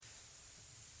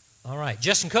All right,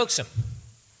 Justin Coaxum.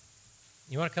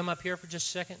 You want to come up here for just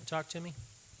a second and talk to me?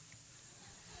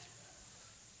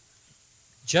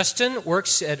 Justin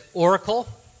works at Oracle,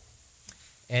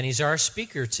 and he's our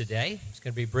speaker today. He's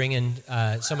going to be bringing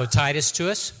some of Titus to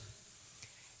us.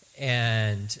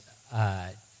 And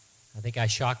I think I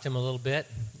shocked him a little bit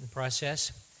in the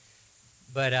process.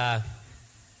 But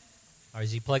or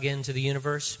does he plug into the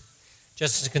universe?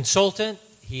 Justin's a consultant.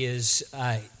 He is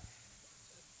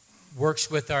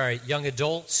works with our young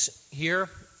adults here,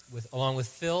 along with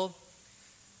Phil.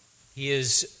 He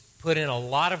has put in a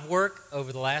lot of work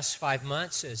over the last 5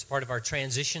 months as part of our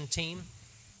transition team,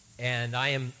 and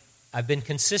I've been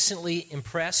consistently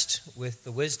impressed with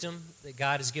the wisdom that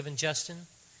God has given Justin.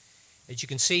 As you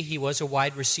can see, he was a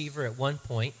wide receiver at one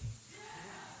point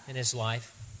in his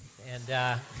life, and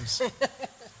a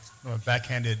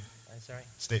backhanded sorry?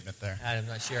 Statement there. I'm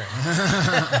not sure.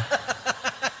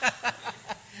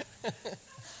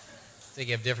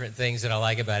 Thinking of different things that I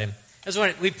like about him.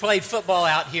 We played football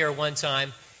out here one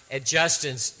time, and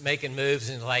Justin's making moves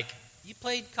and like, you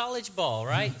played college ball,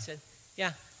 right? He said,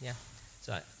 yeah.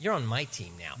 So you're on my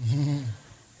team now.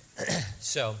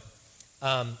 So,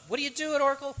 what do you do at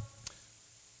Oracle?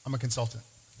 I'm a consultant.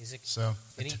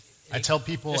 I tell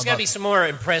people there's got to be some more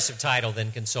impressive title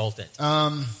than consultant.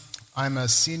 I'm a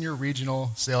senior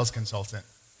regional sales consultant.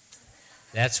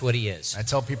 That's what he is. I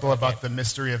tell people about the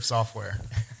mystery of software.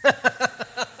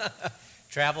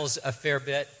 Travels a fair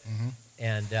bit. Mm-hmm.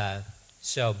 And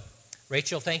so,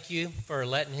 Rachel, thank you for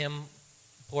letting him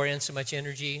pour in so much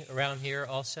energy around here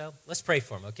also. Let's pray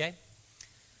for him, okay?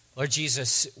 Lord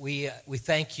Jesus, we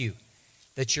thank you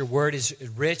that your word is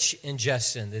rich in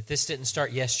Justin, that this didn't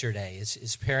start yesterday. It's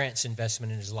his parents'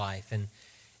 investment in his life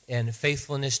and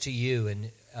faithfulness to you and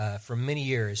for many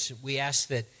years. We ask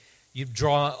that you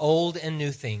draw old and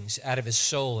new things out of his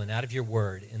soul and out of your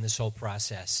word in this whole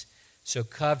process. So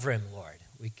cover him, Lord.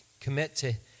 We commit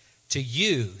to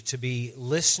you to be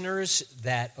listeners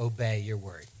that obey your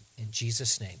word. In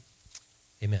Jesus' name,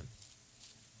 amen.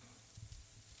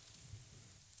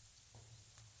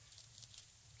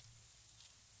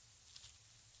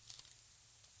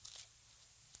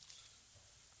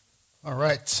 All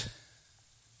right.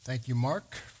 Thank you,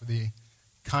 Mark, for the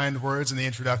kind words and the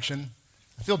introduction.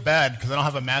 I feel bad because I don't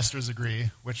have a master's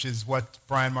degree, which is what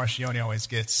Brian Marcioni always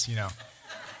gets, you know.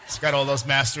 He's got all those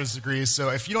master's degrees. So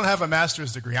if you don't have a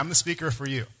master's degree, I'm the speaker for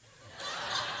you.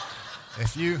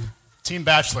 Team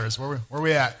bachelors, where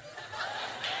we at?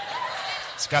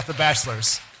 It's got the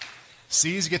bachelors.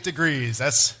 C's get degrees.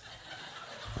 That's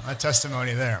my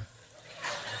testimony there.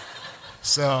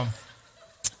 So,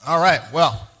 all right,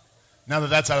 well, now that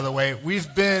that's out of the way,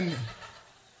 we've been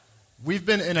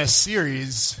in a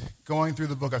series going through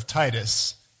the book of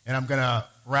Titus, and I'm going to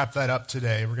wrap that up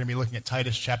today. We're going to be looking at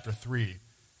Titus chapter 3.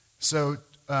 So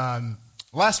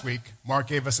last week, Mark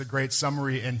gave us a great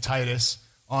summary in Titus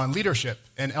on leadership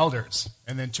and elders.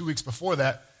 And then 2 weeks before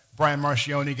that, Brian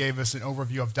Marcioni gave us an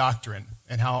overview of doctrine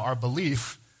and how our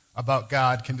belief about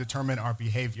God can determine our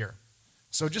behavior.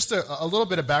 So just a little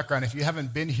bit of background, if you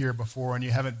haven't been here before and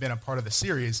you haven't been a part of the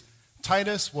series,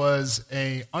 Titus was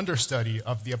an understudy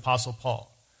of the Apostle Paul.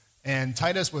 And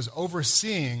Titus was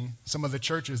overseeing some of the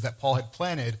churches that Paul had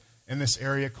planted in this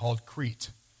area called Crete.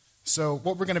 So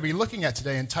what we're going to be looking at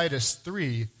today in Titus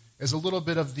 3 is a little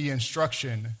bit of the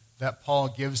instruction that Paul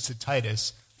gives to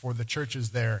Titus for the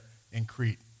churches there in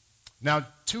Crete. Now,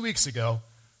 2 weeks ago,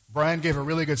 Brian gave a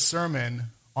really good sermon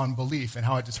on belief and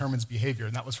how it determines behavior,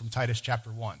 and that was from Titus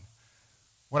chapter 1.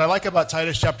 What I like about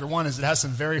Titus chapter 1 is it has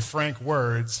some very frank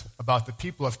words about the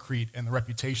people of Crete and the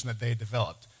reputation that they had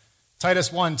developed.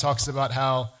 Titus 1 talks about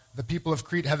how the people of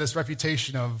Crete had this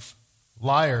reputation of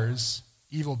liars,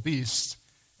 evil beasts,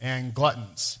 and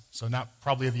gluttons. So not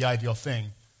probably the ideal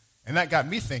thing. And that got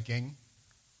me thinking,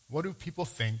 what do people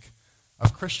think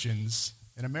of Christians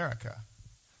in America?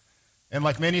 And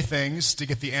like many things, to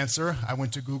get the answer, I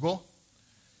went to Google.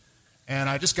 And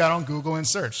I just got on Google and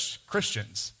searched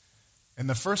Christians. And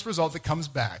the first result that comes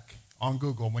back on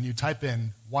Google, when you type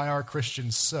in, why are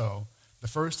Christians so, the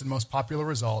first and most popular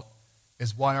result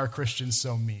is, why are Christians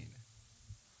so mean?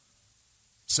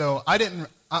 So I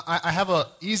have an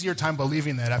easier time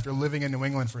believing that after living in New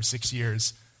England for 6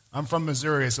 years. I'm from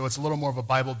Missouri, so it's a little more of a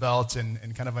Bible Belt and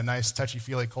kind of a nice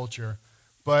touchy-feely culture.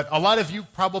 But a lot of you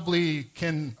probably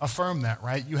can affirm that,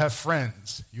 right? You have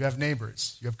friends, you have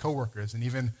neighbors, you have coworkers, and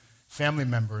even family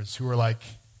members who are like,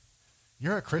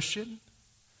 you're a Christian?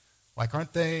 Like,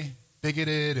 aren't they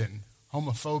bigoted and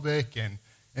homophobic and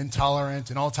intolerant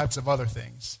and all types of other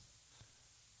things?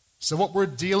 So what we're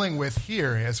dealing with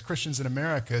here as Christians in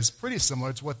America is pretty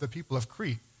similar to what the people of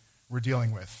Crete were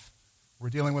dealing with. We're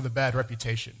dealing with a bad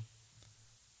reputation.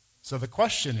 So the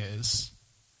question is,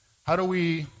 how do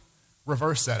we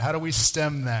reverse that? How do we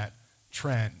stem that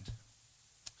trend?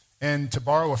 And to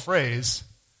borrow a phrase,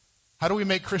 how do we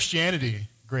make Christianity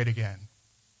great again?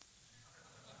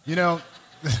 You know,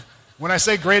 when I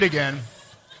say great again,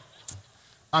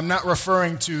 I'm not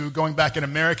referring to going back in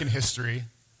American history.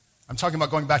 I'm talking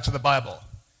about going back to the Bible,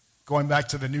 going back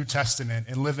to the New Testament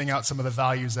and living out some of the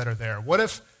values that are there. What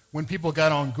if when people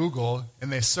got on Google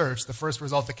and they searched, the first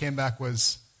result that came back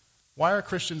was, why are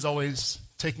Christians always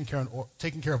taking care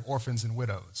of orphans and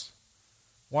widows?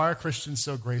 Why are Christians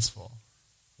so graceful?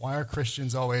 Why are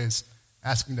Christians always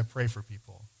asking to pray for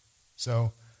people?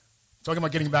 So, talking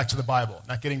about getting back to the Bible,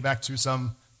 not getting back to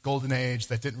some golden age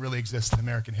that didn't really exist in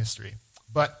American history.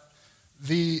 But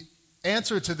the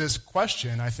answer to this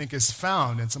question, I think, is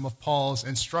found in some of Paul's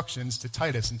instructions to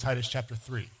Titus in Titus chapter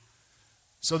 3.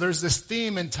 So there's this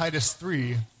theme in Titus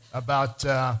 3 about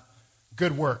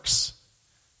good works.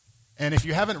 And if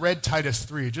you haven't read Titus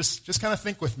 3, just kind of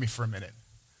think with me for a minute.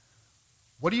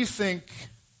 What do you think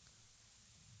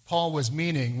Paul was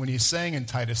meaning when he's saying in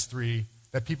Titus 3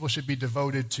 that people should be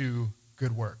devoted to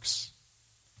good works?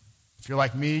 If you're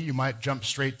like me, you might jump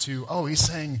straight to, oh, he's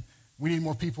saying we need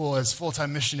more people as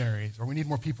full-time missionaries, or we need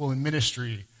more people in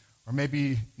ministry, or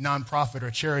maybe nonprofit or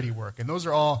charity work. And those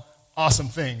are all awesome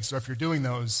things. So if you're doing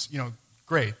those,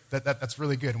 great. That's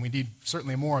really good, and we need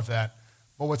certainly more of that.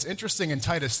 But what's interesting in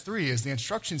Titus 3 is the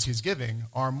instructions he's giving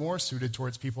are more suited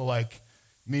towards people like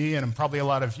me and probably a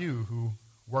lot of you who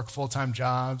work full-time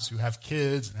jobs, who have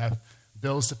kids and have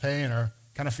bills to pay and are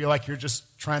kind of feel like you're just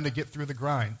trying to get through the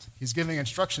grind. He's giving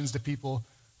instructions to people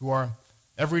who are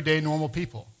everyday normal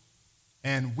people.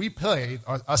 And we play,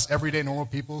 us everyday normal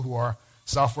people who are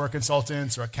software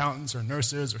consultants or accountants or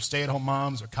nurses or stay-at-home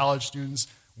moms or college students,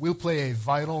 we'll play a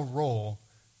vital role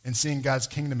in seeing God's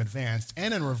kingdom advanced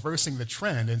and in reversing the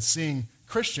trend and seeing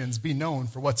Christians be known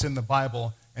for what's in the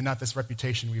Bible and not this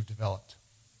reputation we've developed.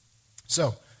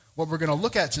 So, what we're going to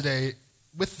look at today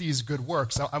with these good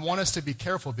works, I want us to be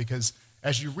careful because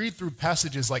as you read through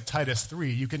passages like Titus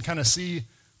 3, you can kind of see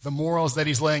the morals that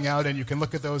he's laying out and you can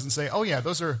look at those and say, oh yeah,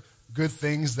 those are good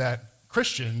things that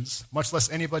Christians, much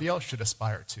less anybody else, should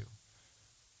aspire to.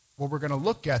 What we're going to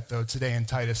look at, though, today in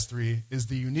Titus 3 is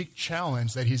the unique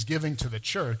challenge that he's giving to the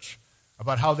church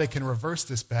about how they can reverse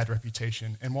this bad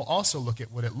reputation, and we'll also look at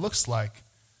what it looks like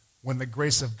when the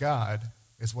grace of God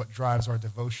is what drives our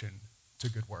devotion to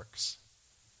good works.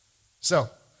 So,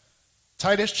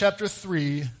 Titus chapter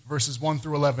 3, verses 1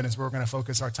 through 11 is where we're going to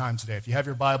focus our time today. If you have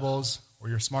your Bibles or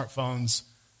your smartphones,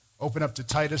 open up to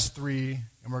Titus 3,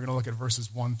 and we're going to look at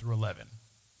verses 1 through 11.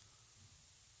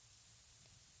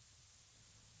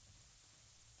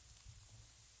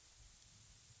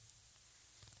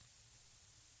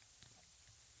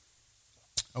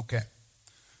 Okay.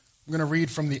 I'm going to read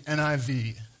from the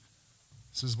NIV.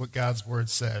 This is what God's word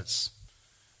says.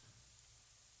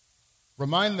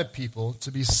 Remind the people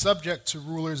to be subject to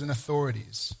rulers and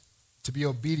authorities, to be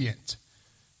obedient,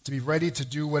 to be ready to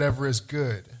do whatever is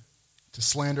good, to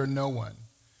slander no one,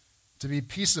 to be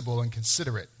peaceable and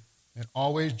considerate, and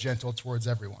always gentle towards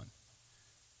everyone.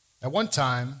 At one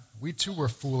time, we too were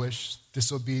foolish,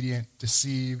 disobedient,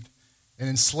 deceived, and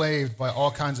enslaved by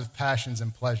all kinds of passions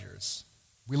and pleasures.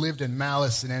 We lived in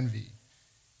malice and envy,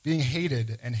 being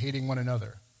hated and hating one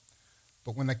another.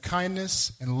 But when the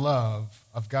kindness and love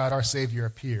of God our Savior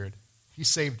appeared, he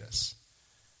saved us,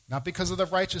 not because of the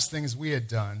righteous things we had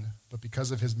done, but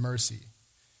because of his mercy.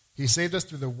 He saved us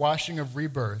through the washing of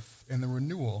rebirth and the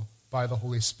renewal by the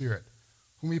Holy Spirit,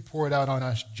 whom he poured out on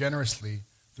us generously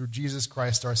through Jesus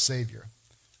Christ our Savior,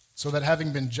 so that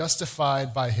having been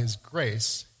justified by his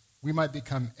grace, we might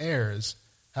become heirs,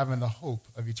 having the hope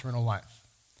of eternal life.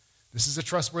 This is a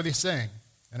trustworthy saying,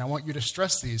 and I want you to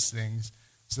stress these things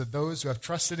so that those who have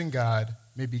trusted in God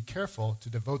may be careful to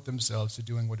devote themselves to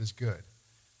doing what is good.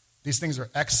 These things are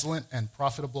excellent and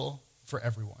profitable for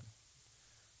everyone.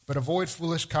 But avoid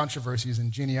foolish controversies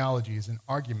and genealogies and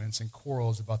arguments and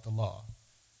quarrels about the law,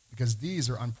 because these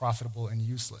are unprofitable and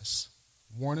useless.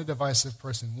 Warn a divisive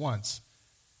person once,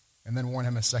 and then warn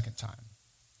him a second time.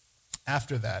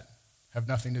 After that, have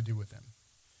nothing to do with him.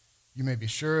 You may be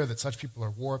sure that such people are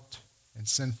warped and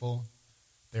sinful.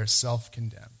 They are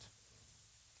self-condemned.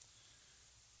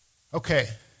 Okay,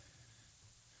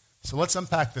 so let's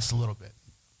unpack this a little bit.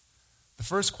 The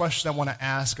first question I want to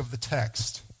ask of the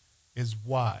text is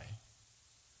why?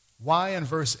 Why in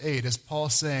verse 8 is Paul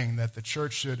saying that the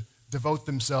church should devote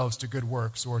themselves to good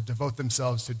works or devote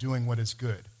themselves to doing what is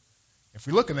good? If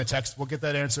we look in the text, we'll get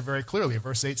that answer very clearly.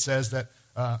 Verse 8 says that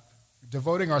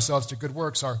devoting ourselves to good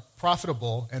works are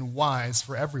profitable and wise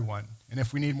for everyone. And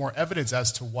if we need more evidence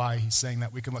as to why he's saying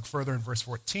that, we can look further in verse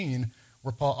 14,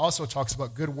 where Paul also talks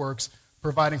about good works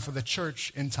providing for the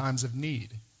church in times of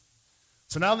need.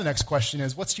 So now the next question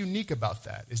is, what's unique about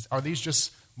that? Are these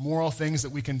just moral things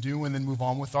that we can do and then move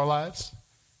on with our lives?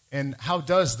 And how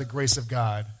does the grace of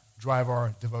God drive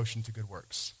our devotion to good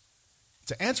works?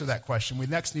 To answer that question, we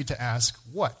next need to ask,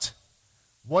 what?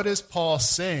 What is Paul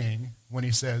saying when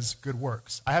he says good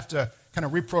works? I have to kind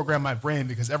of reprogram my brain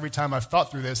because every time I've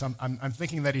thought through this, I'm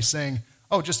thinking that he's saying,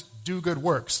 oh, just do good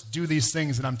works. Do these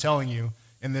things that I'm telling you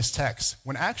in this text.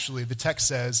 When actually the text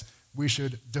says we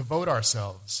should devote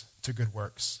ourselves to good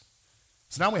works.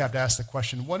 So now we have to ask the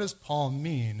question, what does Paul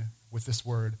mean with this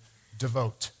word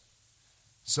devote?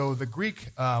 So the Greek,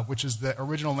 which is the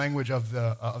original language of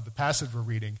the passage we're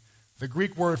reading, the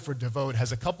Greek word for devote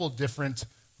has a couple different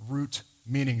root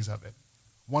meanings of it.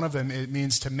 One of them, it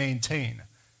means to maintain.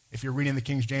 If you're reading the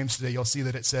King James today, you'll see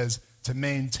that it says to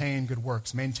maintain good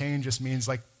works. Maintain just means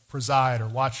like preside or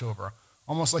watch over,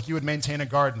 almost like you would maintain a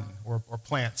garden or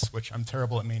plants, which I'm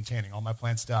terrible at maintaining. All my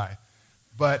plants die.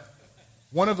 But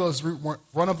one of those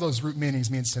root meanings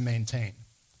means to maintain.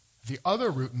 The other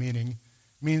root meaning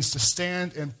means to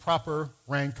stand in proper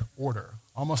rank order,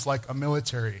 almost like a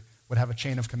military would have a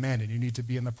chain of command, and you need to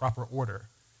be in the proper order.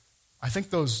 I think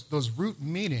those root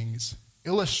meanings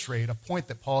illustrate a point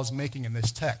that Paul is making in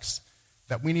this text,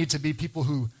 that we need to be people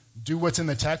who do what's in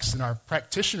the text and are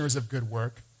practitioners of good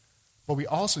work, but we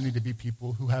also need to be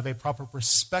people who have a proper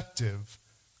perspective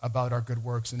about our good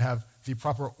works and have the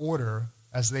proper order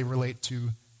as they relate to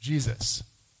Jesus.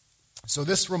 So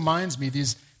this reminds me,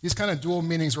 these kind of dual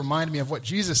meanings remind me of what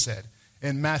Jesus said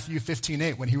in Matthew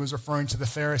 15:8 when he was referring to the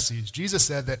Pharisees. Jesus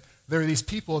said that there are these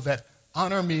people that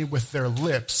honor me with their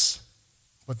lips,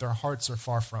 but their hearts are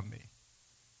far from me.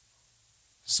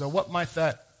 So what might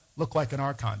that look like in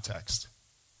our context?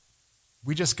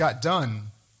 We just got done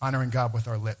honoring God with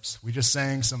our lips. We just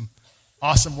sang some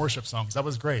awesome worship songs. That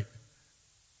was great.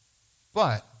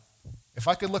 But if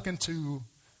I could look into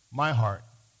my heart,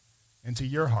 into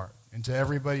your heart, into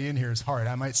everybody in here's heart,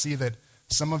 I might see that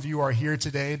some of you are here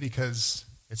today because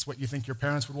it's what you think your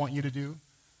parents would want you to do.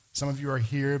 Some of you are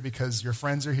here because your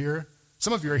friends are here.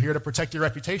 Some of you are here to protect your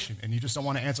reputation, and you just don't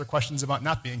want to answer questions about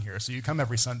not being here, so you come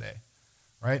every Sunday,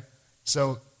 right?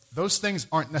 So those things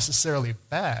aren't necessarily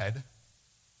bad,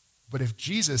 but if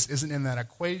Jesus isn't in that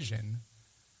equation,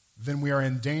 then we are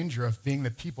in danger of being the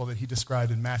people that he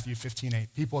described in Matthew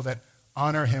 15:8, people that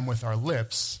honor him with our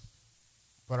lips,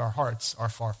 but our hearts are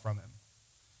far from him.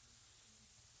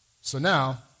 So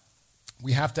now,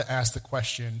 we have to ask the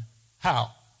question,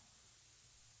 how?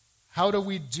 How do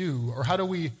we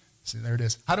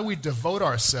devote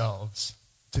ourselves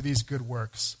to these good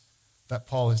works that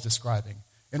Paul is describing?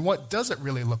 And what does it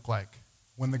really look like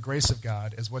when the grace of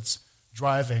God is what's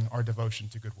driving our devotion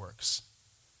to good works?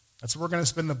 That's where we're going to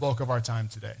spend the bulk of our time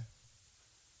today.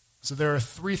 So there are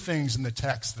three things in the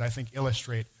text that I think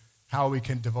illustrate how we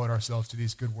can devote ourselves to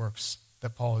these good works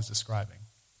that Paul is describing.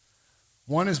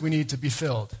 One is we need to be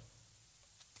filled.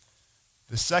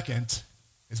 The second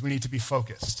is we need to be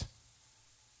focused.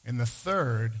 And the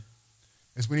third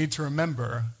is we need to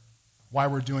remember why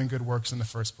we're doing good works in the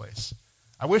first place.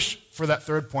 I wish for that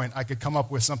third point I could come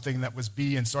up with something that was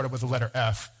B and started with the letter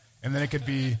F, and then it could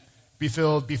be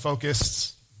filled, be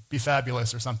focused, be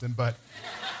fabulous or something. But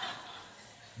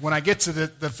when I get to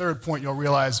the third point, you'll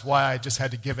realize why I just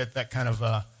had to give it that kind of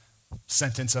a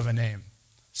sentence of a name.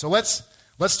 So let's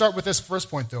start with this first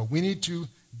point, though. We need to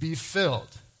be filled.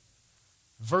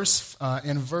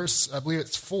 In verse, I believe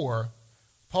it's 4,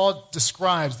 Paul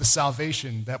describes the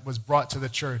salvation that was brought to the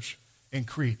church in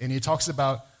Crete. And he talks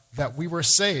about that we were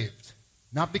saved,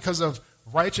 not because of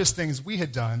righteous things we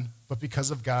had done, but because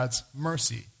of God's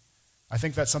mercy. I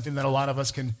think that's something that a lot of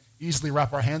us can easily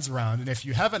wrap our hands around. And if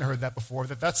you haven't heard that before,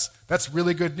 that's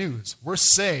really good news. We're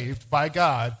saved by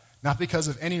God, not because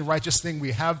of any righteous thing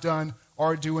we have done,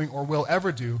 are doing, or will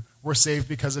ever do. We're saved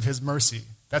because of his mercy.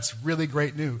 That's really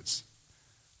great news.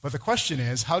 But the question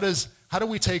is, how do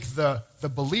we take the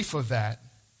belief of that,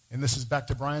 and this is back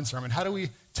to Brian's sermon, how do we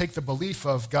take the belief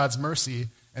of God's mercy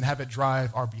and have it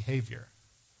drive our behavior?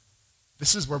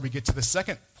 This is where we get to the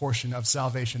second portion of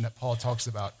salvation that Paul talks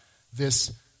about,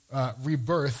 this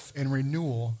rebirth and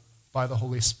renewal by the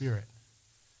Holy Spirit.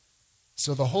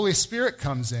 So the Holy Spirit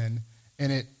comes in,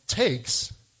 and it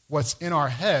takes what's in our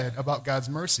head about God's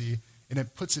mercy, and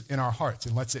it puts it in our hearts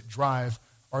and lets it drive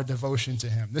our devotion to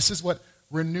him. This is what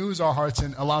renews our hearts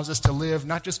and allows us to live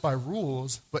not just by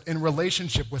rules, but in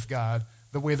relationship with God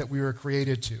the way that we were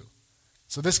created to.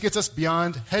 So this gets us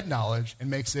beyond head knowledge and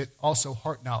makes it also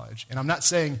heart knowledge. And I'm not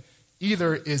saying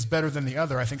either is better than the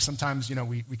other. I think sometimes,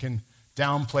 we can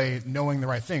downplay knowing the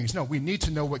right things. No, we need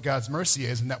to know what God's mercy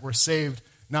is and that we're saved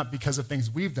not because of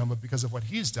things we've done, but because of what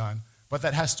he's done. But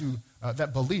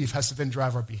that belief has to then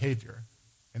drive our behavior.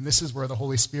 And this is where the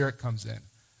Holy Spirit comes in.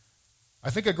 I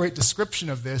think a great description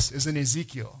of this is in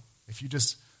Ezekiel. If you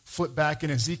just flip back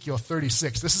in Ezekiel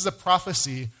 36, this is a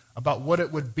prophecy about what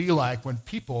it would be like when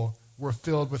people were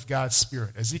filled with God's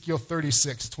Spirit. Ezekiel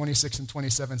 36, 26 and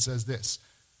 27 says this: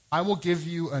 I will give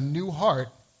you a new heart,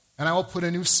 and I will put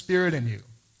a new spirit in you.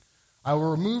 I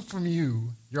will remove from you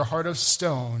your heart of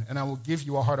stone, and I will give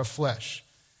you a heart of flesh.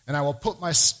 And I will put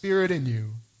my spirit in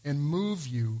you and move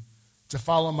you to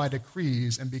follow my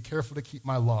decrees and be careful to keep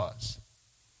my laws.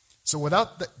 So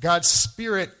without God's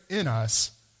Spirit in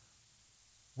us,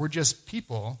 we're just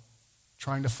people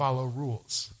trying to follow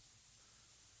rules.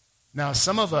 Now,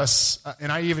 some of us,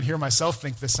 and I even hear myself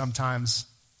think this sometimes,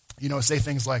 say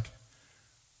things like,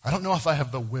 I don't know if I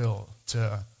have the will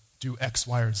to do X,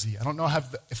 Y, or Z. I don't know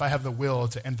if I have the will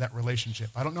to end that relationship.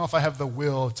 I don't know if I have the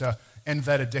will to end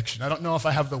that addiction. I don't know if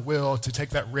I have the will to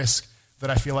take that risk that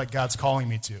I feel like God's calling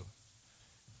me to.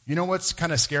 You know what's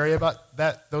kind of scary about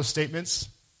those statements?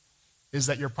 Is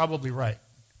that you're probably right.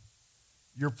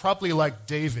 You're probably like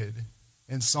David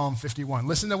in Psalm 51.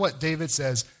 Listen to what David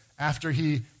says after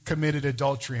he committed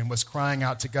adultery and was crying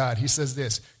out to God. He says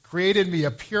this: create in me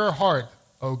a pure heart,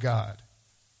 O God.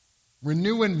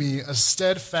 Renew in me a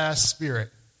steadfast spirit.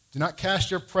 Do not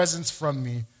cast your presence from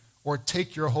me or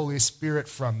take your Holy Spirit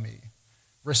from me.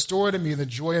 Restore to me the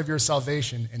joy of your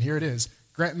salvation. And here it is: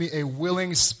 grant me a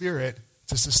willing spirit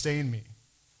to sustain me.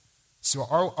 So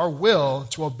our will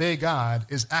to obey God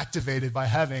is activated by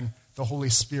having the Holy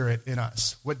Spirit in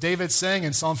us. What David's saying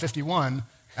in Psalm 51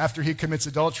 after he commits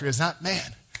adultery is not,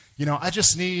 I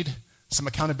just need some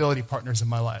accountability partners in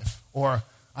my life. Or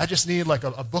I just need like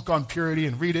a book on purity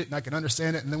and read it and I can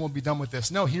understand it and then we'll be done with this.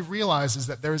 No, he realizes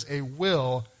that there's a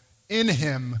will in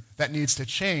him that needs to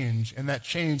change, and that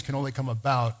change can only come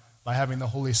about by having the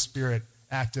Holy Spirit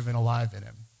active and alive in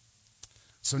him.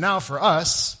 So now for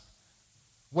us,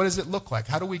 what does it look like?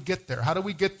 How do we get there? How do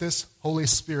we get this Holy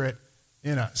Spirit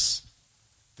in us?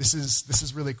 This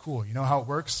is really cool. You know how it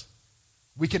works?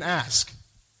 We can ask.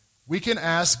 We can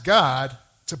ask God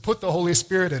to put the Holy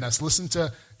Spirit in us. Listen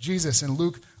to Jesus in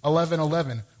Luke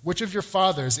 11:11. Which of your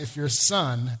fathers, if your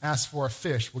son asks for a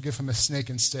fish, will give him a snake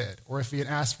instead? Or if he had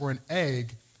asked for an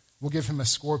egg, will give him a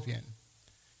scorpion?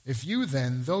 If you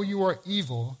then, though you are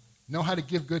evil, know how to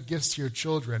give good gifts to your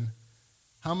children,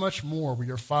 how much more will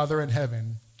your Father in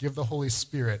heaven give the Holy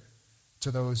Spirit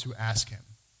to those who ask him?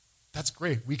 That's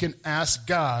great. We can ask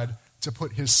God to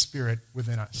put his Spirit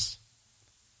within us.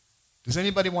 Does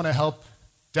anybody want to help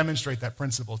demonstrate that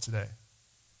principle today?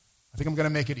 I think I'm going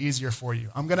to make it easier for you.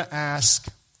 I'm going to ask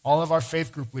all of our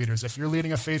faith group leaders, if you're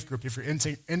leading a faith group, if you're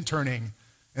interning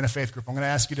in a faith group, I'm going to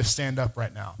ask you to stand up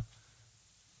right now.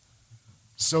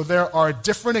 So there are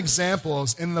different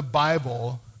examples in the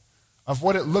Bible of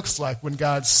what it looks like when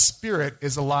God's Spirit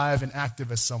is alive and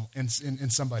active in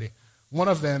somebody. One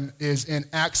of them is in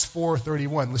Acts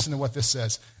 4:31. Listen to what this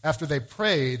says. After they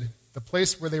prayed, the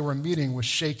place where they were meeting was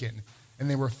shaken, and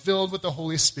they were filled with the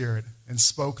Holy Spirit and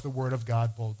spoke the word of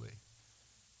God boldly.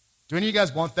 Do any of you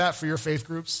guys want that for your faith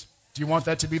groups? Do you want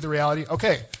that to be the reality?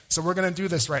 Okay, so we're going to do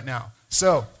this right now.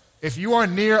 So if you are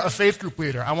near a faith group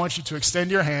leader, I want you to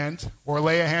extend your hand or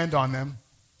lay a hand on them,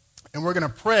 and we're going to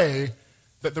pray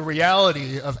that the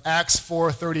reality of Acts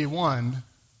 4:31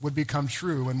 would become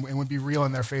true and would be real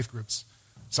in their faith groups.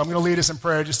 So I'm going to lead us in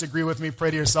prayer. Just agree with me.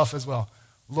 Pray to yourself as well.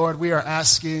 Lord, we are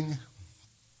asking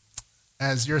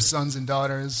as your sons and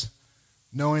daughters,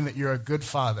 knowing that you're a good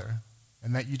Father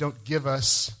and that you don't give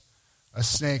us a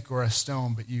snake or a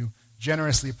stone, but you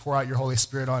generously pour out your Holy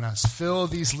Spirit on us. Fill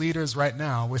these leaders right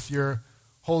now with your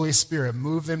Holy Spirit.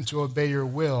 Move them to obey your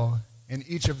will in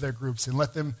each of their groups, and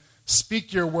let them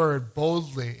speak your word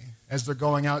boldly as they're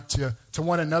going out to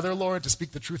one another, Lord, to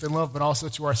speak the truth in love, but also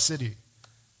to our city.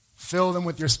 Fill them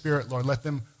with your Spirit, Lord. Let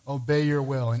them obey your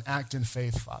will and act in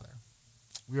faith, Father.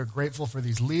 We are grateful for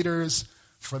these leaders,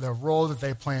 for the role that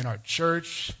they play in our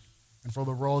church, and for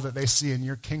the role that they see in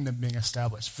your kingdom being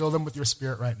established. Fill them with your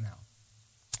Spirit right now.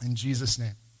 In Jesus'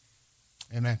 name,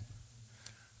 amen.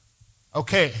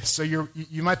 Okay, so you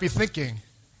might be thinking,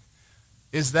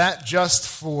 is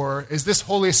this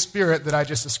Holy Spirit that I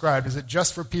just described, is it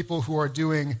just for people who are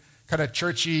doing kind of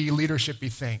churchy, leadership-y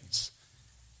things?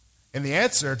 And the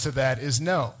answer to that is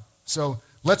no. So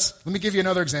let me give you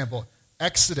another example.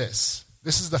 Exodus.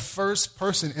 This is the first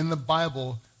person in the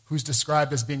Bible who's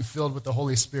described as being filled with the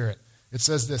Holy Spirit. It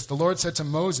says this: the Lord said to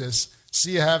Moses,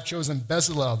 See, I have chosen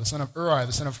Bezalel, the son of Uri,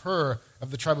 the son of Hur,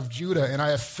 of the tribe of Judah, and I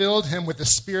have filled him with the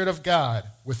Spirit of God,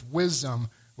 with wisdom,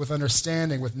 with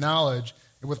understanding, with knowledge,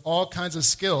 and with all kinds of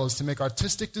skills to make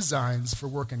artistic designs for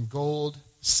work in gold,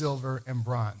 silver, and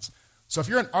bronze. So if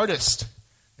you're an artist,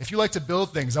 if you like to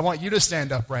build things, I want you to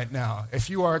stand up right now. If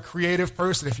you are a creative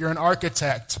person, if you're an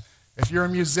architect, if you're a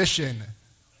musician,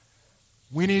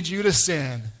 we need you to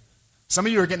stand. Some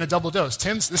of you are getting a double dose.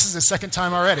 This is the second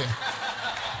time already.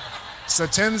 So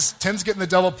Tim's getting the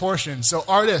double portion. So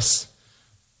artists,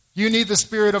 you need the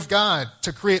Spirit of God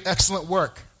to create excellent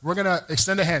work. We're going to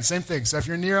extend a hand. Same thing. So if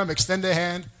you're near them, extend a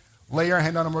hand. Lay your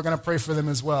hand on them. We're going to pray for them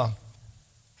as well.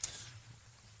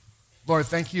 Lord,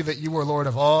 thank you that you are Lord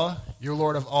of all. You're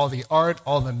Lord of all the art,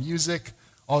 all the music,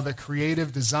 all the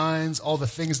creative designs, all the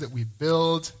things that we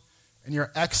build. And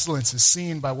your excellence is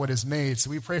seen by what is made. So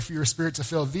we pray for your Spirit to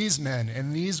fill these men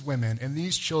and these women and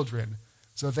these children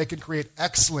so that they can create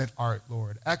excellent art,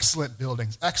 Lord, excellent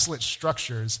buildings, excellent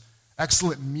structures,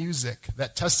 excellent music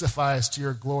that testifies to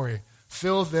your glory.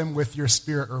 Fill them with your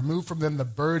Spirit. Remove from them the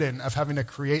burden of having to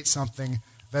create something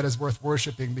that is worth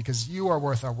worshiping, because you are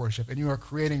worth our worship, and you are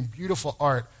creating beautiful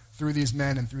art through these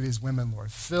men and through these women, Lord.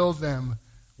 Fill them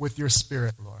with your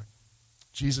Spirit, Lord.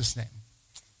 In Jesus' name,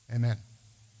 amen.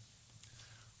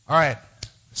 All right,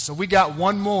 so we got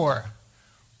one more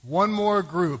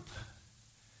group.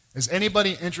 Is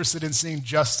anybody interested in seeing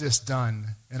justice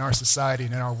done in our society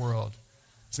and in our world?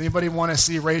 Does anybody want to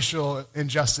see racial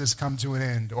injustice come to an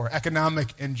end, or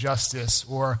economic injustice,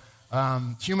 or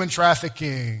human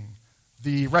trafficking,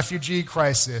 the refugee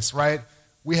crisis, right?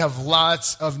 We have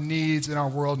lots of needs in our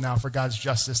world now for God's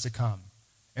justice to come.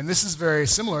 And this is very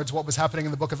similar to what was happening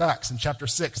in the book of Acts in chapter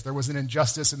 6. There was an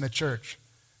injustice in the church.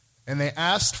 And they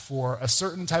asked for a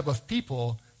certain type of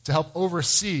people to help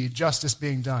oversee justice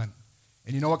being done.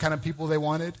 And you know what kind of people they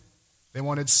wanted? They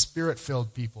wanted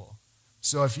Spirit-filled people.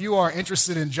 So if you are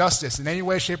interested in justice in any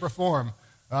way, shape, or form,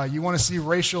 you want to see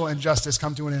racial injustice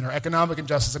come to an end, or economic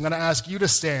injustice, I'm going to ask you to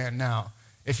stand now.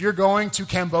 If you're going to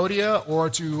Cambodia or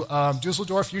to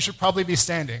Dusseldorf, you should probably be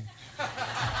standing.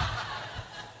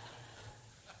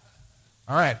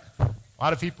 All right, a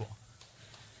lot of people.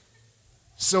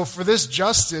 So for this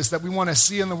justice that we want to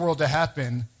see in the world to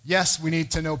happen, yes, we need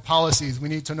to know policies. We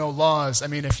need to know laws. I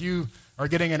mean, if you are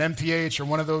getting an MPH or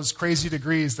one of those crazy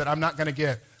degrees that I'm not going to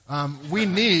get, we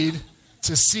need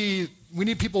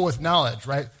people with knowledge,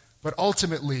 right? But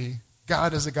ultimately,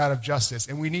 God is a God of justice,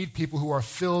 and we need people who are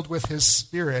filled with his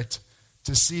Spirit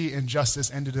to see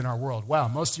injustice ended in our world. Wow,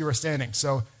 most of you are standing.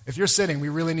 So if you're sitting, we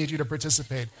really need you to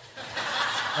participate.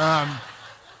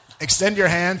 Extend your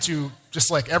hand to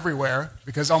just like everywhere,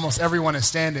 because almost everyone is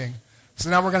standing. So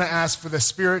now we're going to ask for the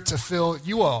Spirit to fill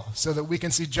you all so that we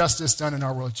can see justice done in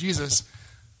our world. Jesus,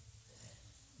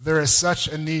 there is such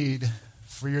a need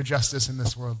for your justice in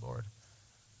this world, Lord.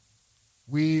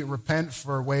 We repent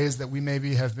for ways that we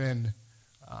maybe have been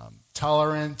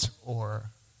tolerant or,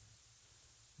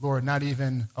 Lord, not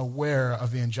even aware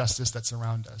of the injustice that's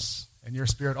around us. And your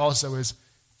Spirit also is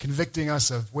convicting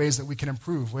us of ways that we can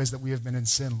improve, ways that we have been in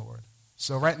sin, Lord.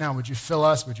 So right now, would you fill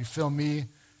us, would you fill me,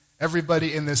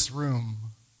 everybody in this room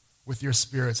with your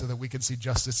Spirit so that we can see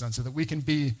justice done, so that we can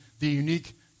be the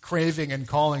unique craving and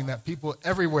calling that people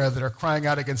everywhere that are crying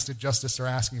out against injustice are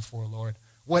asking for, Lord.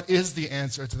 What is the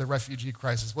answer to the refugee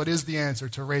crisis? What is the answer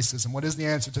to racism? What is the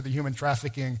answer to the human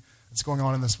trafficking that's going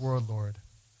on in this world, Lord?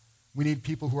 We need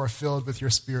people who are filled with your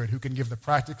Spirit, who can give the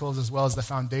practicals as well as the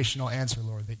foundational answer,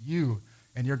 Lord, that you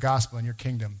and your gospel and your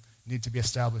kingdom need to be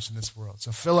established in this world.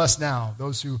 So fill us now,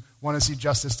 those who want to see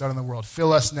justice done in the world.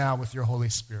 Fill us now with your Holy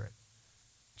Spirit.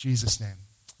 In Jesus' name,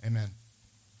 amen.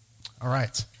 All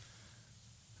right.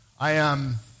 I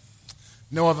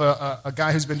know of a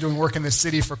guy who's been doing work in this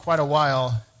city for quite a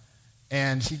while,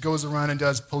 and he goes around and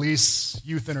does police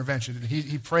youth intervention.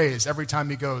 He prays every time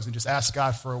he goes and just asks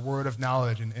God for a word of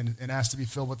knowledge and asks to be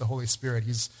filled with the Holy Spirit.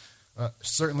 He's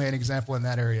certainly an example in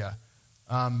that area.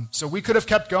 So we could have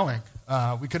kept going.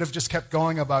 We could have just kept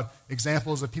going about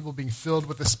examples of people being filled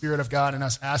with the Spirit of God and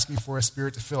us asking for a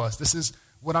Spirit to fill us. This is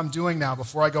what I'm doing now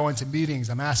before I go into meetings.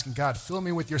 I'm asking God, fill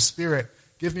me with your Spirit.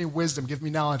 Give me wisdom, give me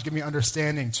knowledge, give me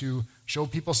understanding to show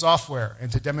people software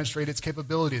and to demonstrate its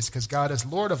capabilities, because God is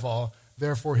Lord of all.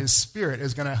 Therefore, his Spirit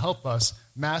is going to help us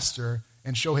master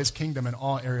and show his kingdom in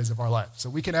all areas of our life. So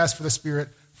we can ask for the Spirit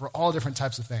for all different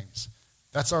types of things.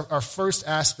 That's our first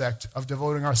aspect of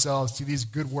devoting ourselves to these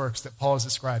good works that Paul is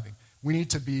describing. We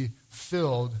need to be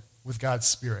filled with God's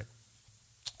Spirit.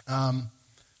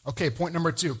 Okay, point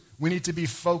number 2. We need to be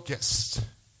focused.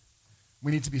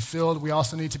 We need to be filled. We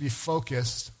also need to be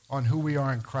focused on who we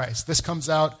are in Christ. This comes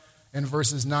out in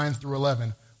verses 9 through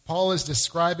 11. Paul is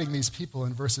describing these people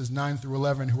in verses 9 through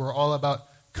 11 who are all about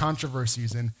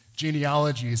controversies and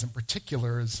genealogies and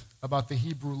particulars about the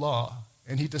Hebrew law.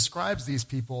 And he describes these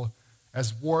people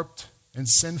as warped and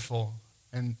sinful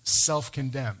and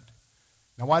self-condemned.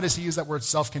 Now, why does he use that word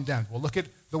self-condemned? Well, look at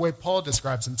the way Paul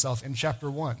describes himself in chapter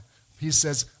 1. He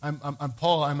says, I'm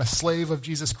Paul, I'm a slave of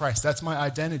Jesus Christ. That's my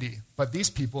identity. But these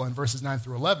people in verses 9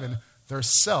 through 11, their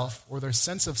self or their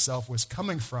sense of self was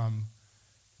coming from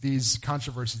these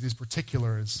controversies, these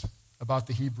particulars about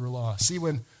the Hebrew law. See,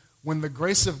 when the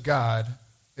grace of God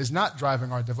is not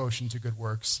driving our devotion to good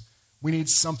works, we need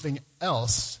something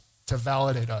else to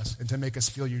validate us and to make us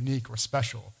feel unique or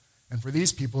special. And for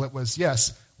these people, it was,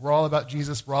 yes, we're all about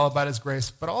Jesus, we're all about his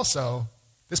grace, but also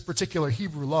this particular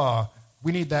Hebrew law,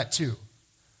 we need that too,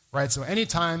 right? So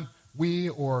anytime we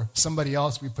or somebody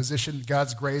else, we position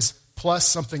God's grace plus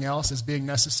something else as being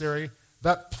necessary,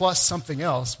 that plus something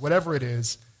else, whatever it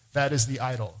is, that is the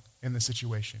idol in the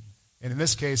situation. And in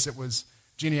this case, it was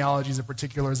genealogies and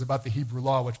particulars about the Hebrew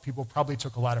law, which people probably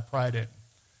took a lot of pride in.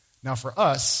 Now for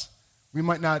us, we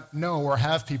might not know or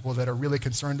have people that are really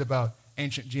concerned about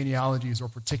ancient genealogies or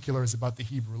particulars about the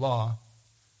Hebrew law,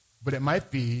 but it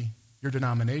might be your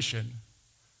denomination,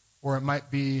 or it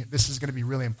might be, this is going to be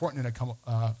really important in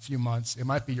a few months, it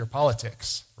might be your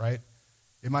politics, right?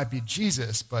 It might be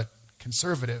Jesus, but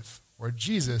conservative, or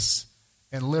Jesus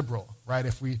and liberal, right?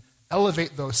 If we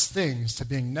elevate those things to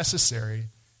being necessary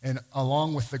and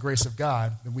along with the grace of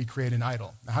God, then we create an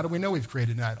idol. Now, how do we know we've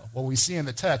created an idol? Well, we see in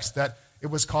the text that it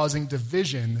was causing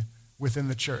division within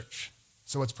the church.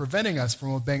 So it's preventing us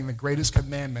from obeying the greatest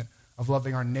commandment of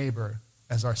loving our neighbor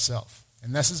as ourselves.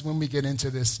 And this is when we get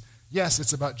into this, yes,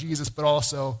 it's about Jesus, but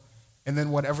also, and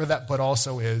then whatever that but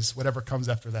also is, whatever comes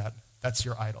after that, that's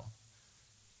your idol.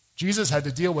 Jesus had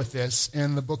to deal with this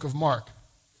in the book of Mark.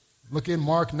 Look in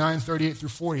Mark 9:38 through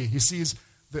 40. He sees,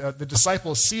 the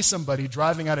disciples see somebody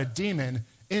driving out a demon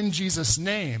in Jesus'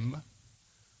 name,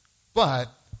 but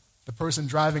the person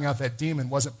driving out that demon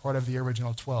wasn't part of the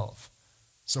original 12.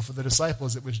 So for the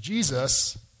disciples, it was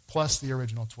Jesus plus the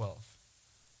original 12.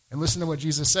 And listen to what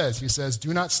Jesus says. He says,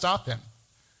 do not stop him.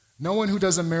 No one who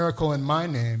does a miracle in my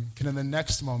name can in the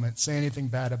next moment say anything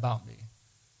bad about me.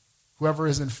 Whoever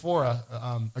is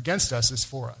against us is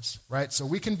for us, right? So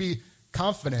we can be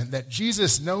confident that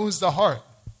Jesus knows the heart.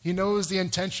 He knows the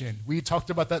intention. We talked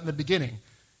about that in the beginning.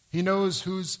 He knows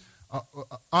who's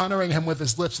honoring him with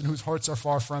his lips and whose hearts are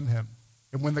far from him.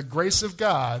 And when the grace of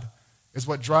God is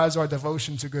what drives our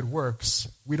devotion to good works,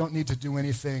 we don't need to do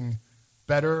anything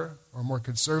better or more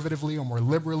conservatively or more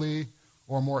liberally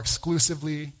or more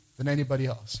exclusively than anybody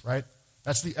else, right?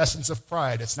 That's the essence of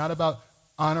pride. It's not about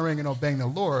honoring and obeying the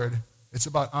Lord. It's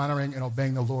about honoring and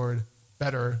obeying the Lord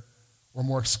better or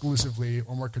more exclusively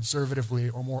or more conservatively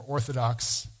or more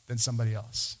orthodox than somebody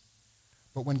else.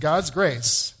 But when God's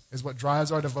grace is what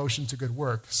drives our devotion to good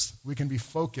works, we can be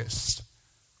focused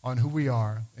on who we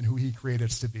are and who he created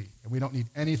us to be. And we don't need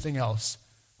anything else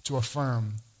to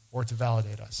affirm or to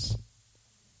validate us.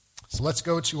 So let's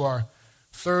go to our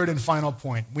third and final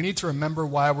point. We need to remember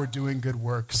why we're doing good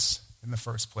works in the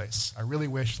first place. I really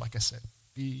wish, like I said,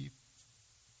 be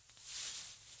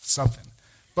something.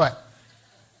 But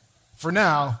for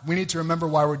now, we need to remember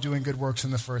why we're doing good works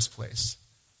in the first place.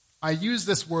 I use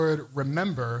this word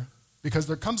remember because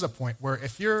there comes a point where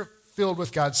if you're filled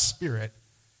with God's Spirit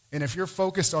and if you're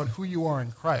focused on who you are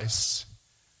in Christ,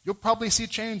 you'll probably see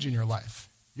change in your life.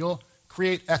 You'll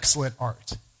create excellent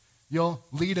art. You'll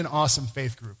lead an awesome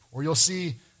faith group, or you'll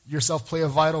see yourself play a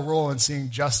vital role in seeing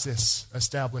justice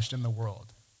established in the world,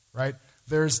 right?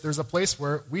 There's a place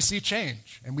where we see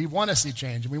change, and we want to see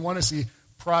change, and we want to see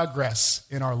progress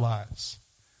in our lives.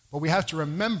 But we have to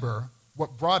remember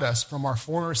what brought us from our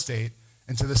former state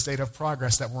into the state of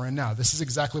progress that we're in now. This is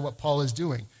exactly what Paul is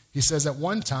doing. He says at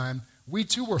one time, we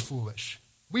too were foolish.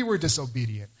 We were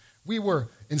disobedient. We were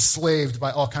enslaved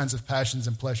by all kinds of passions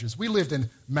and pleasures. We lived in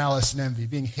malice and envy,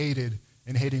 being hated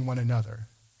and hating one another.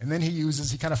 And then he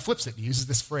kind of flips it. He uses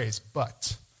this phrase,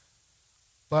 but.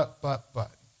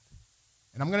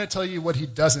 And I'm going to tell you what he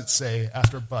doesn't say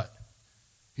after but.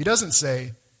 He doesn't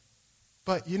say,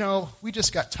 but, we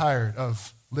just got tired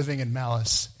of living in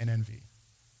malice and envy.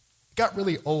 It got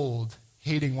really old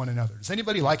hating one another. Does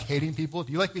anybody like hating people?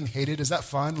 Do you like being hated? Is that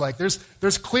fun?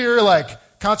 There's clear,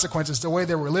 consequences to the way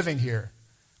they were living here.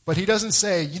 But he doesn't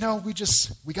say,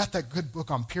 we got that good book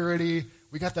on purity.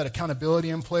 We got that accountability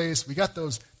in place. We got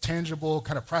those tangible,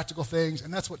 kind of practical things,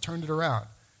 and that's what turned it around.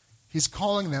 He's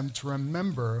calling them to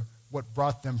remember what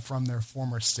brought them from their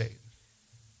former state.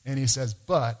 And he says,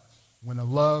 but when the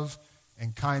love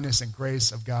and kindness and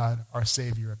grace of God, our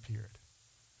Savior, appeared.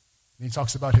 And he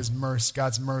talks about his mercy,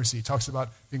 God's mercy. He talks about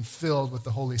being filled with the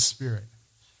Holy Spirit.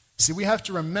 See, we have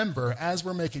to remember as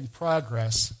we're making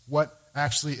progress what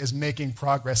actually is making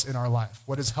progress in our life,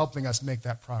 what is helping us make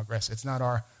that progress. It's not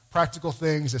our practical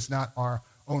things. It's not our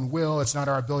own will. It's not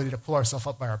our ability to pull ourselves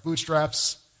up by our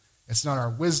bootstraps. It's not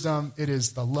our wisdom. It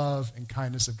is the love and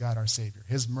kindness of God our Savior,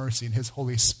 his mercy and his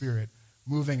Holy Spirit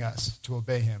moving us to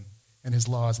obey him and his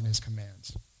laws and his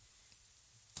commands.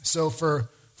 So for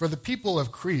the people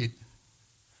of Crete,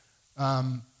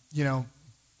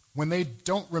 when they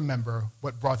don't remember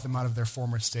what brought them out of their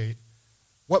former state,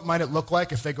 what might it look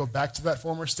like if they go back to that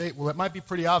former state? Well, it might be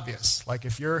pretty obvious. Like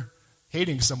if you're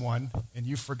hating someone and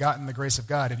you've forgotten the grace of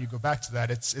God and you go back to that,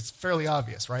 it's fairly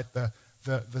obvious, right?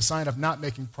 The sign of not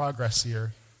making progress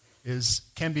here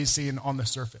can be seen on the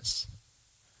surface.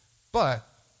 But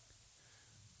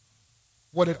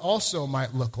what it also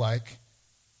might look like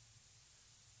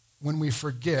when we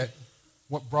forget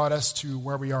what brought us to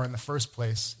where we are in the first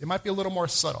place, it might be a little more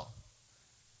subtle.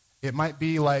 It might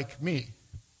be like me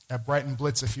at Brighton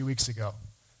Blitz a few weeks ago.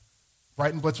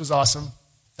 Brighton Blitz was awesome.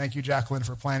 Thank you, Jacqueline,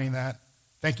 for planning that.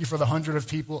 Thank you for the 100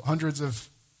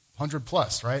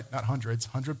 plus, right? Not hundreds,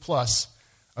 100 plus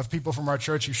of people from our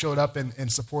church who showed up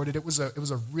and supported. It was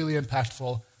a really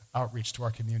impactful outreach to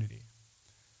our community.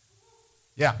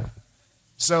 Yeah.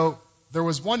 So there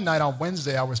was one night on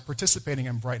Wednesday I was participating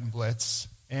in Brighton Blitz,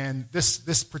 and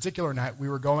this particular night we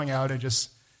were going out and just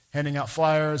handing out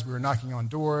flyers, we were knocking on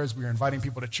doors, we were inviting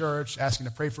people to church, asking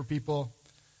to pray for people.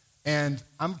 And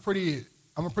I'm a pretty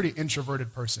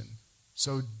introverted person.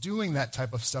 So doing that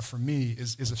type of stuff for me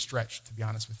is a stretch, to be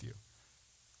honest with you.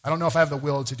 I don't know if I have the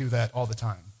will to do that all the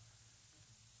time.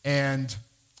 And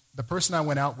the person I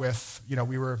went out with,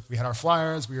 we had our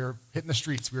flyers, we were hitting the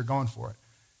streets, we were going for it.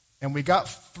 And we got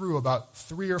through about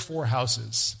 3 or 4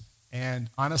 houses, and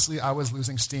honestly, I was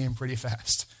losing steam pretty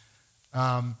fast.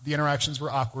 The interactions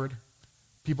were awkward.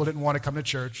 People didn't want to come to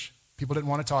church. People didn't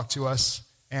want to talk to us.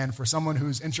 And for someone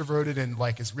who's introverted and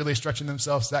is really stretching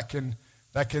themselves, that can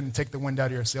take the wind out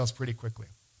of your sails pretty quickly.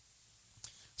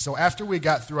 So after we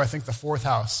got through, I think, the 4th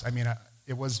house,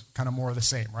 it was kind of more of the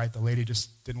same, right? The lady just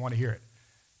didn't want to hear it.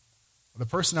 The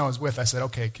person I was with, I said,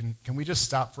 okay, can we just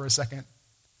stop for a second?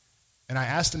 And I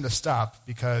asked him to stop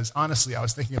because, honestly, I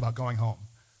was thinking about going home.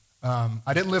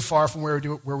 I didn't live far from where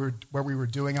we were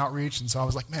doing outreach, and so I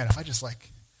was like, man, if I just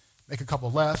make a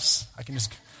couple lefts, I can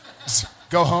just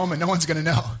go home and no one's going to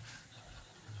know.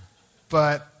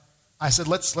 But I said,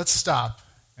 let's stop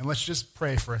and let's just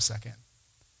pray for a second.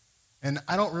 And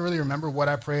I don't really remember what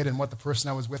I prayed and what the person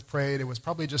I was with prayed. It was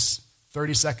probably just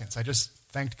 30 seconds. I just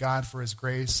thanked God for his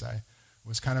grace. I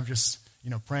was kind of just,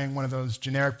 praying one of those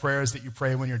generic prayers that you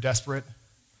pray when you're desperate.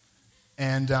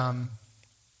 And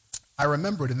I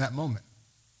remembered in that moment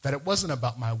that it wasn't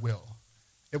about my will.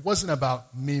 It wasn't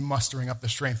about me mustering up the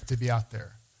strength to be out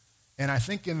there. And I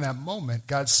think in that moment,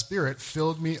 God's Spirit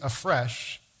filled me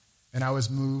afresh, and I was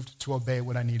moved to obey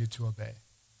what I needed to obey.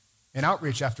 And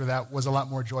outreach after that was a lot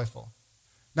more joyful.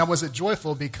 Now, was it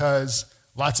joyful because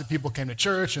lots of people came to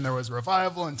church and there was a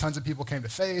revival and tons of people came to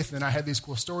faith and I had these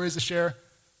cool stories to share?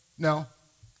 No,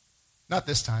 not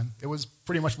this time. It was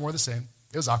pretty much more the same.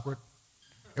 It was awkward.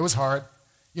 It was hard.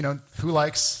 Who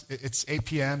likes, it's 8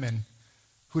 p.m. and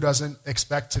who doesn't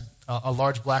expect a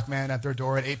large black man at their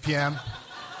door at 8 p.m.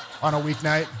 on a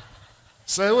weeknight?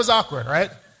 So it was awkward,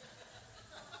 right?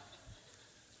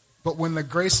 But when the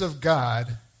grace of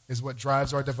God is what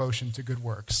drives our devotion to good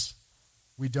works,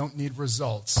 we don't need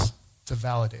results to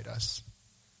validate us.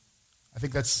 I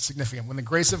think that's significant. When the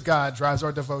grace of God drives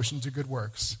our devotion to good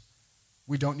works,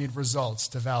 we don't need results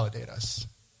to validate us.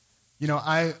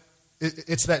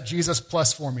 It's that Jesus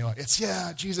plus formula. It's,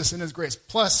 Jesus and his grace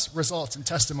plus results and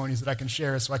testimonies that I can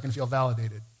share so I can feel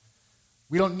validated.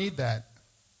 We don't need that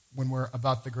when we're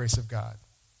about the grace of God.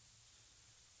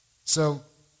 So,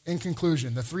 in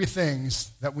conclusion, the 3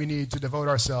 things that we need to devote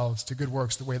ourselves to good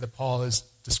works the way that Paul is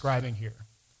describing here.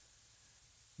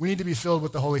 We need to be filled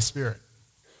with the Holy Spirit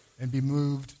and be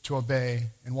moved to obey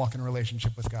and walk in a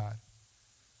relationship with God.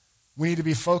 We need to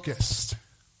be focused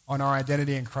on our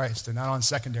identity in Christ and not on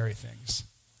secondary things.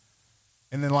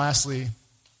 And then lastly,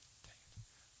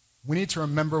 we need to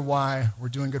remember why we're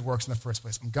doing good works in the first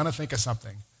place. I'm going to think of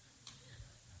something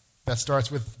that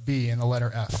starts with B and the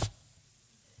letter F.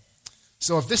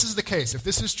 So if this is the case, if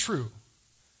this is true,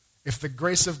 if the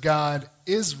grace of God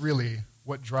is really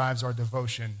what drives our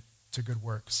devotion to good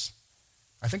works,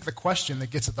 I think the question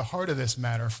that gets at the heart of this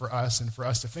matter for us and for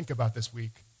us to think about this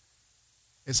week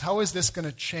is, how is this going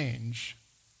to change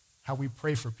how we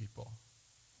pray for people?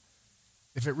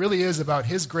 If it really is about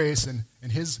his grace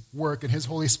and his work and his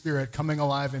Holy Spirit coming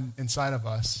alive inside of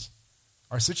us,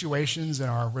 our situations and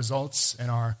our results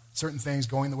and our certain things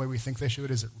going the way we think they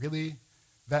should, is it really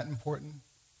that important?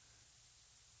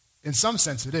 In some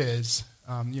sense it is.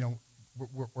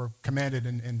 We're commanded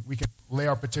and we can lay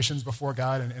our petitions before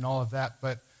God and all of that.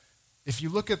 But if you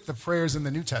look at the prayers in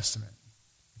the New Testament,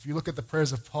 if you look at the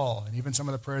prayers of Paul and even some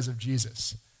of the prayers of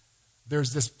Jesus,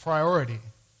 there's this priority,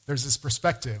 there's this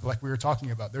perspective, like we were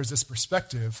talking about. There's this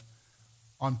perspective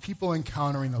on people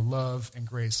encountering the love and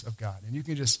grace of God. And you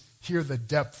can just hear the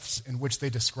depths in which they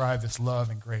describe this love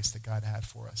and grace that God had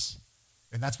for us.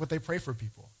 And that's what they pray for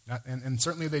people. And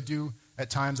certainly they do at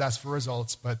times ask for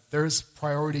results, but there's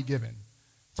priority given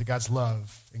to God's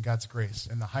love and God's grace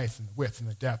and the height and the width and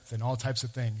the depth and all types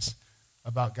of things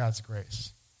about God's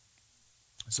grace.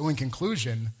 So in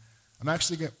conclusion, I'm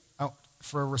actually going out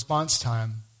for a response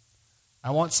time.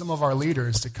 I want some of our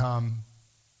leaders to come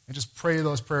and just pray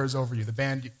those prayers over you. The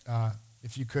band,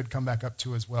 if you could, come back up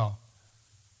too as well.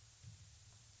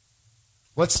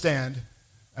 Let's stand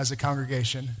as a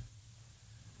congregation.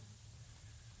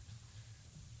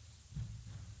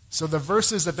 So the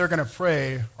verses that they're going to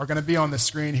pray are going to be on the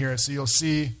screen here, so you'll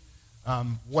see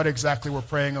what exactly we're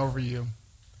praying over you.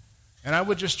 And I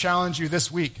would just challenge you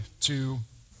this week to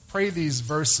pray these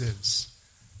verses.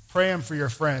 Pray them for your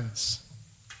friends.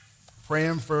 Pray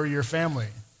them for your family.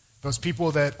 Those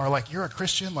people that are like, you're a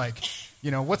Christian? Like,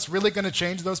 what's really going to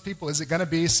change those people? Is it going to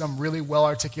be some really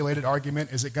well-articulated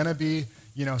argument? Is it going to be,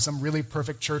 some really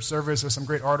perfect church service or some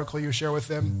great article you share with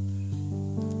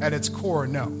them? At its core,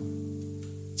 no.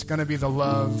 It's going to be the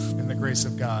love and the grace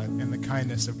of God and the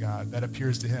kindness of God that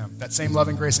appears to him. That same love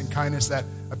and grace and kindness that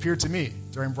appeared to me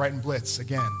during Brighton Blitz,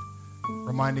 again,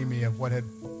 reminding me of what had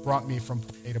brought me from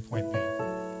point A to point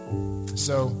B.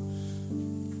 So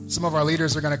some of our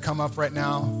leaders are going to come up right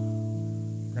now.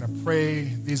 We're going to pray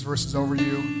these verses over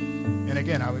you. And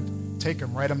again, I would take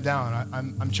them, write them down.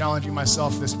 I'm challenging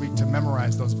myself this week to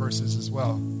memorize those verses as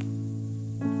well.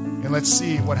 And let's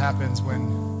see what happens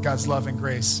when God's love and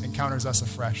grace encounters us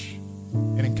afresh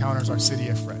and encounters our city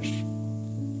afresh.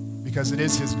 Because it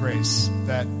is his grace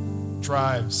that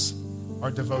drives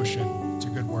our devotion to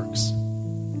good works.